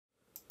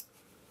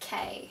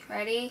Okay,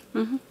 ready?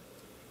 Mm-hmm.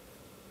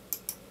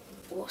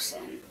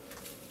 Awesome.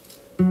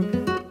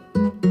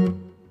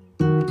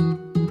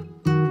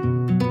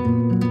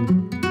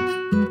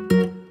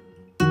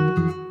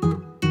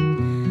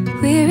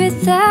 We're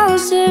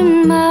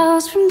 1,000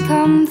 miles from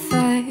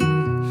comfort.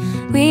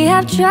 We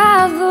have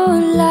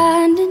traveled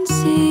land and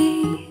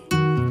sea.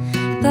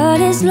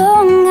 But as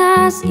long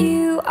as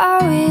you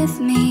are with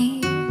me,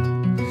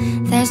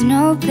 there's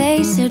no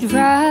place I'd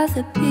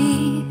rather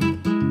be.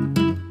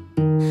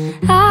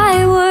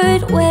 I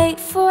would wait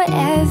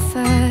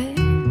forever,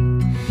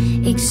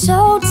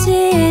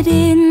 exalted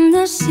in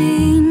the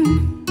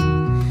scene.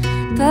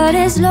 But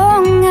as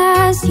long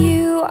as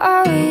you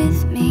are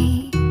with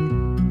me,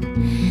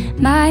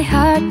 my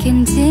heart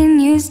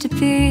continues to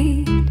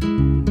beat.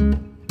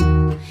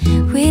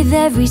 With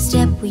every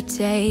step we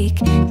take,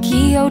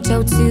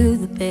 Kyoto to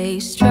the bay,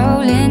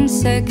 strolling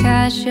so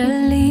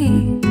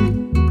casually.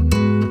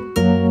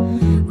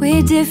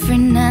 We're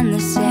different and the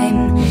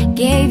same,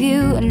 gave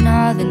you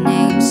another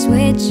name,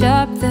 switch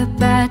up the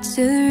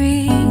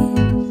battery.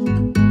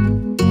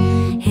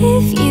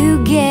 If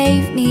you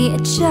gave me a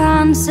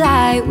chance,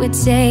 I would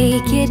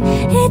take it.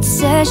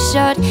 It's a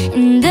shot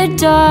in the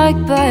dark,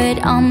 but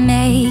I'll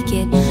make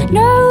it.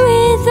 Know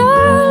with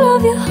all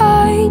of your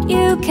heart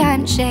you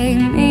can't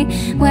shame me.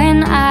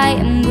 When I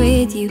am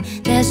with you,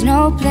 there's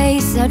no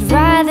place I'd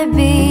rather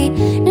be.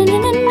 No, no,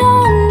 no,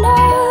 no, no.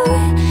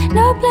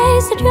 No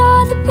place I'd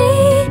rather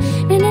be.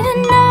 No, no, no,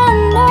 no,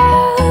 no.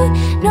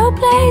 No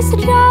place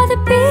I'd rather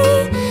be.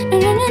 No,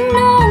 no, no,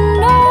 no,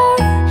 no.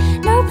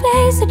 No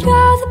place I'd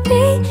rather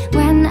be.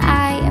 When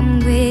I am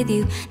with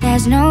you,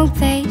 there's no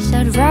place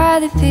I'd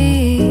rather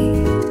be.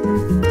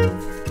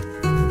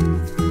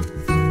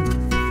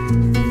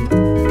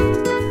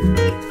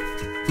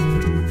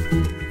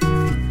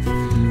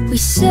 We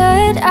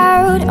set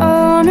out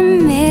on a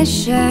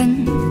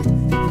mission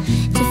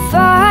to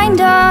find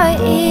our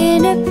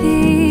inner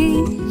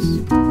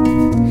peace,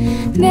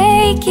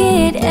 make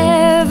it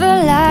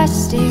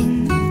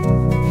everlasting,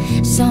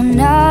 so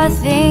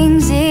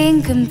nothing's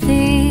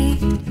incomplete.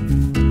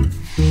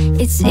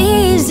 It's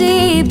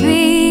easy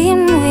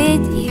being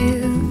with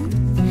you,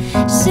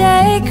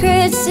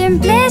 sacred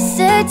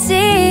simplicity.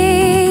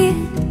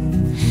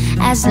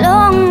 As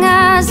long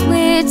as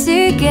we're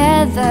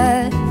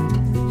together,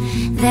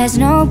 there's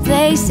no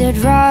place I'd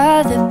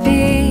rather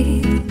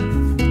be.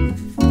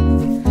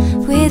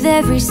 With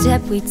every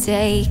step we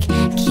take,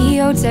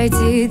 Kyoto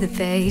to the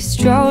bay,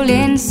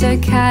 strolling so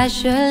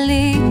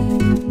casually.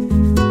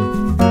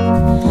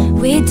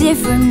 We're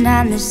different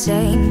and the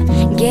same,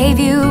 gave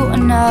you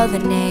another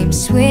name,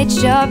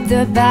 switch up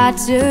the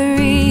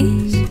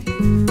batteries.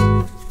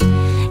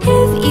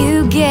 If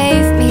you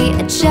gave me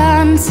a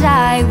chance,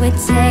 I would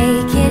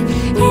take it.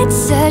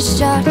 It's a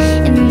shot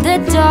in the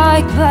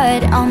dark,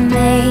 but I'll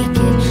make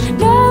it.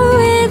 Know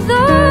with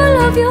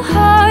all of your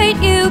heart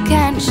you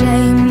can't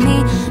shame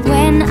me.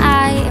 When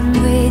I am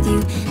with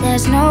you,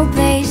 there's no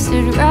place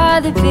I'd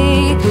rather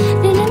be.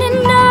 No, no, no,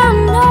 no,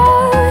 no.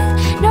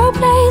 No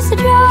place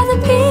I'd rather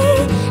be.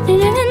 No,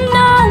 no, no,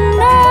 no,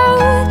 no.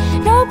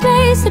 No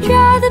place I'd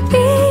rather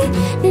be.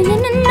 No, no,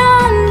 no, no,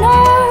 no.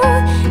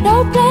 No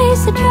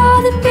place I'd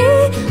rather be.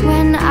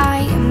 When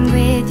I am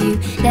with you,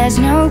 there's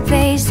no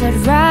place I'd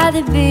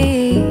rather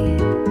be.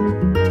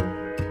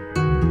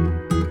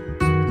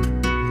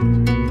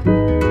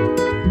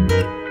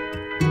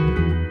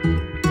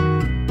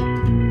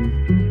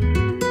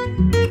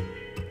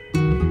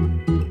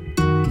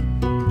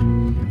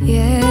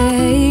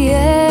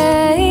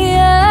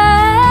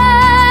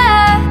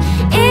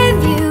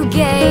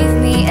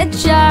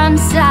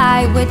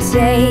 I would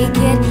take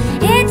it.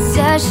 It's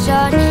a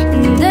shot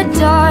in the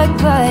dark,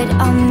 but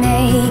I'll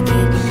make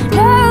it.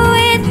 Know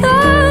with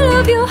all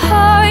of your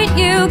heart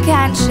you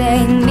can't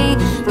shame me.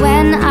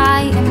 When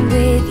I am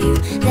with you,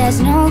 there's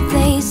no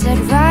place I'd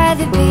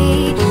rather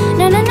be.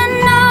 No, no, no,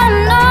 no,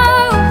 no.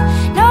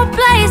 No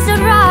place I'd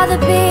rather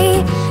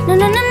be. No,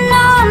 no, no,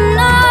 no,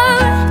 no.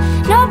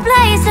 No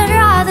place I'd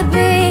rather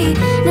be.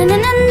 No, no,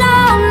 no, no,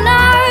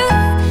 no.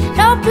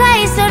 No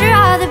place I'd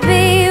rather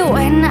be.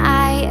 When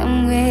I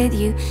am with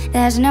you,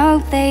 there's no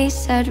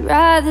place I'd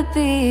rather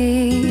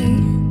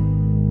be.